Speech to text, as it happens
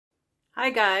Hi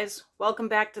guys, welcome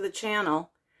back to the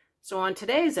channel. So on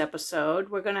today's episode,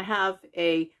 we're going to have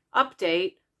a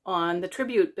update on the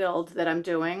tribute build that I'm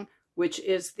doing, which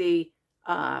is the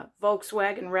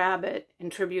Volkswagen Rabbit in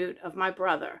tribute of my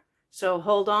brother. So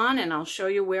hold on and I'll show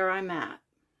you where I'm at.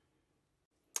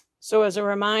 So as a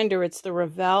reminder, it's the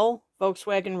Revell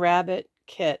Volkswagen Rabbit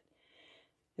kit.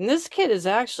 And this kit is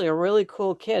actually a really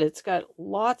cool kit. It's got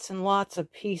lots and lots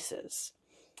of pieces.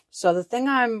 So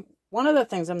one of the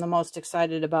things I'm the most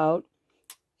excited about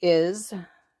is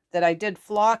that I did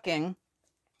flocking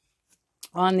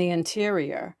on the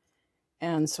interior.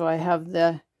 And so I have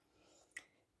the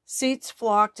seats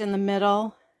flocked in the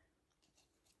middle,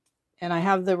 and I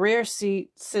have the rear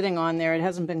seat sitting on there. It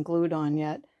hasn't been glued on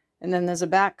yet. And then there's a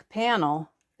back panel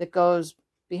that goes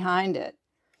behind it.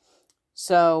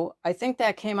 So I think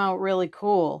that came out really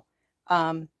cool.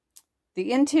 The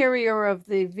interior of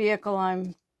the vehicle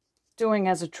I'm doing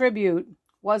as a tribute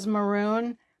was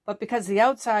maroon, but because the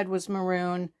outside was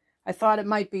maroon, I thought it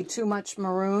might be too much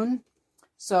maroon,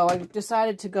 so I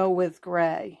decided to go with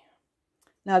gray.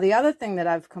 Now the other thing that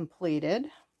I've completed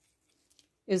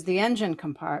is the engine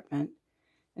compartment,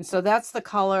 and so that's the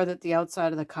color that the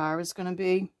outside of the car is going to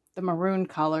be, the maroon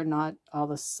color, not all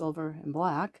the silver and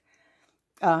black.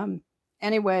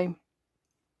 Anyway,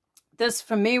 this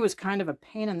for me was kind of a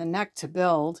pain in the neck to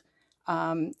build.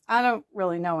 I don't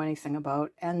really know anything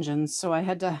about engines, so I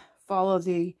had to follow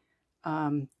the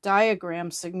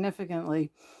diagram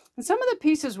significantly. And some of the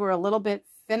pieces were a little bit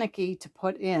finicky to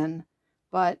put in,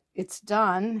 but it's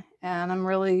done, and I'm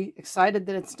really excited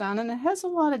that it's done, and it has a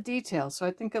lot of detail, so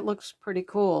I think it looks pretty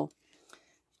cool.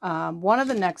 One of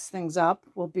the next things up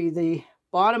will be the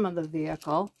bottom of the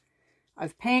vehicle.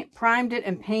 I've primed it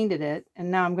and painted it,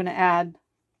 and now I'm going to add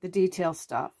the detail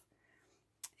stuff.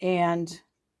 And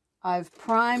I've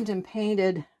primed and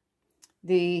painted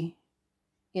the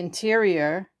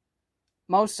interior,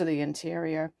 most of the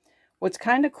interior. What's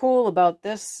kind of cool about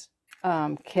this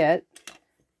kit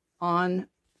on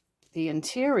the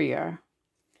interior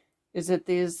is that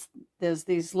there's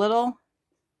these little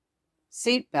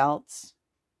seat belts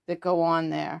that go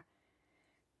on there.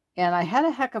 And I had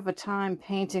a heck of a time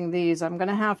painting these. I'm going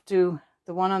to have to,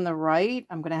 the one on the right,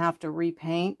 I'm going to have to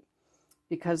repaint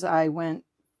because I went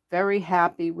very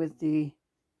happy with the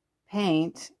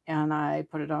paint and I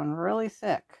put it on really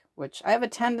thick, which I have a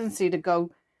tendency to go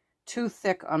too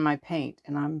thick on my paint,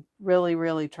 and I'm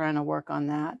really trying to work on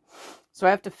that. So I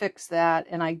have to fix that,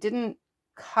 and I didn't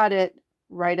cut it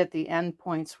right at the end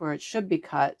points where it should be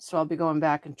cut, so I'll be going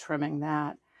back and trimming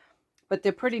that. But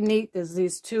they're pretty neat. There's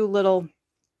these two little,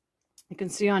 you can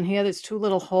see on here, there's two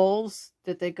little holes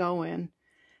that they go in,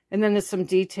 and then there's some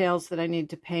details that I need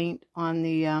to paint on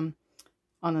the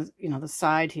the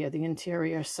side here, the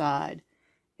interior side.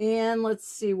 And let's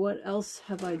see, what else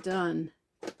have I done?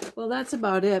 Well, that's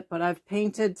about it, but I've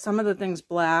painted some of the things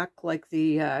black, like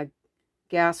the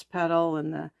gas pedal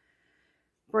and the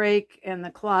brake and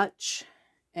the clutch,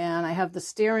 and I have the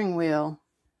steering wheel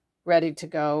ready to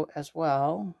go as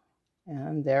well,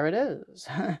 and there it is.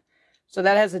 So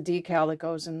that has a decal that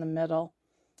goes in the middle.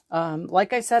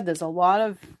 Like I said, there's a lot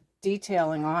of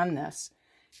detailing on this.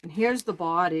 And here's the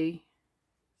body.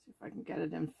 See if I can get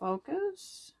it in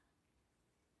focus.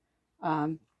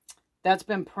 That's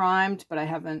been primed, but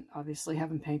I obviously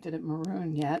haven't painted it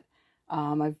maroon yet.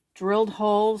 I've drilled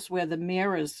holes where the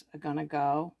mirrors are going to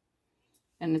go.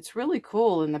 And it's really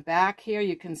cool. In the back here,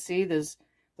 you can see there's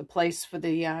the place for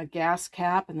the gas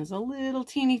cap. And there's a little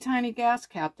teeny tiny gas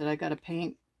cap that I got to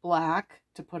paint black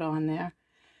to put on there.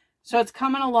 So it's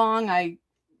coming along. I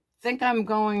think I'm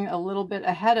going a little bit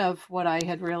ahead of what I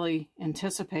had really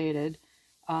anticipated.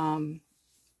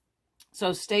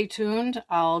 So stay tuned.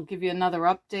 I'll give you another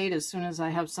update as soon as I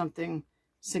have something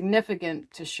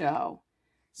significant to show.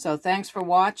 So thanks for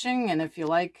watching, and if you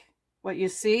like what you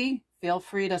see, feel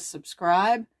free to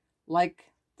subscribe, like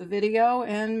the video,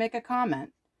 and make a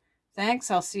comment.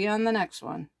 Thanks. I'll see you on the next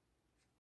one.